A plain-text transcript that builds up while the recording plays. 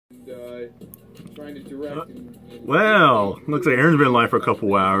Well, looks like Aaron's been live for a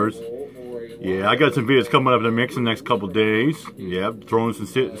couple hours. Yeah, I got some videos coming up in the mix in the next couple days. Yeah, throwing some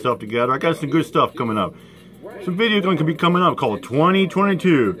stuff together. I got some good stuff coming up. Some videos going to be coming up called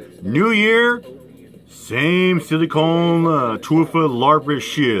 2022. New Year, same silicone 2-foot LARP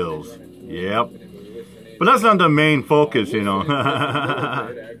shields. Yep. But that's not the main focus, you know.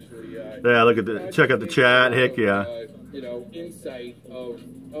 Yeah, look at the, check out the chat. Heck yeah.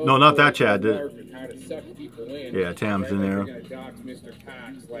 No, not that chat. Yeah, Tam's in there.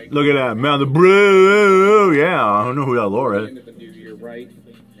 Look at that, man, the bro. Yeah, I don't know who that Laura is.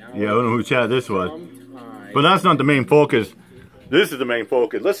 Yeah, I don't know who chat this was. But that's not the main focus. This is the main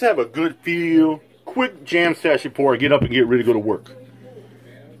focus. Let's have a good feel, quick jam session before I get up and get ready to go to work.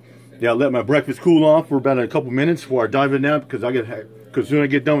 Yeah, I'll let my breakfast cool off for about a couple minutes before I dive in now, because as soon as I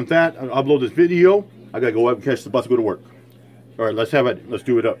get done with that, I'll upload this video. I gotta go up and catch the bus to go to work. All right, let's have it. Let's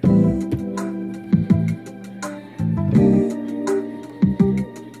do it up.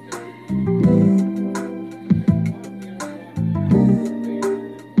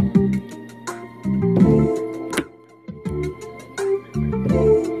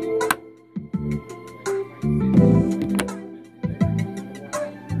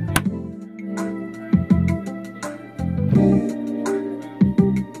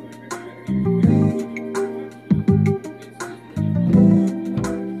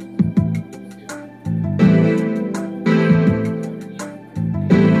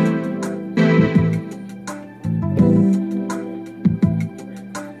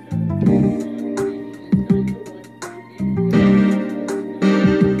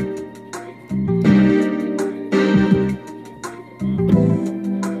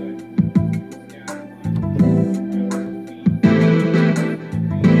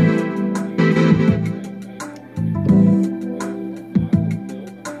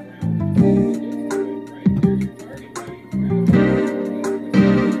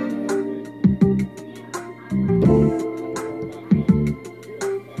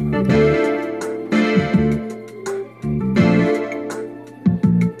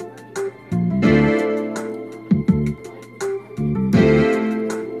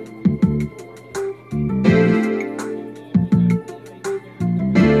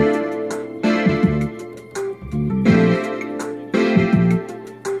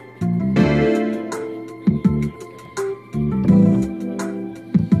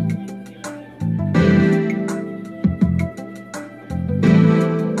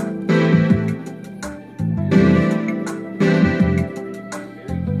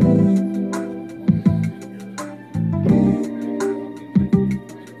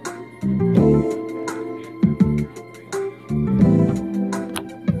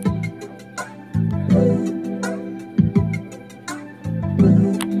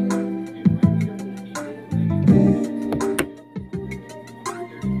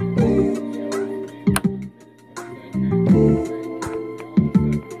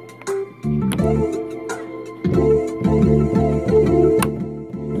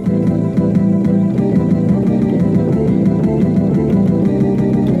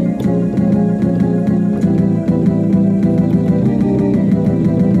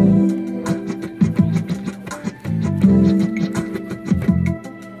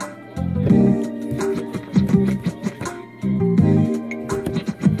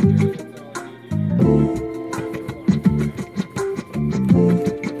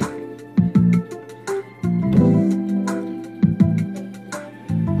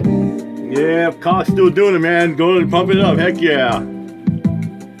 Yeah, Cock's still doing it, man. Going and pumping it up. Heck yeah.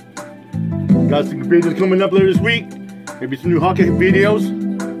 Got some videos coming up later this week. Maybe some new hockey videos.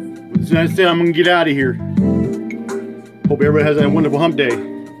 So I said I'm gonna get out of here. Hope everybody has a wonderful hump day.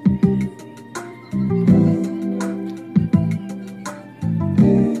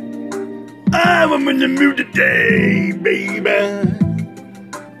 I'm in the mood today, baby.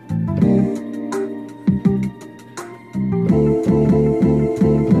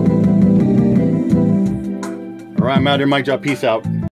 Alright, I'm out here, Mike Job. Peace out.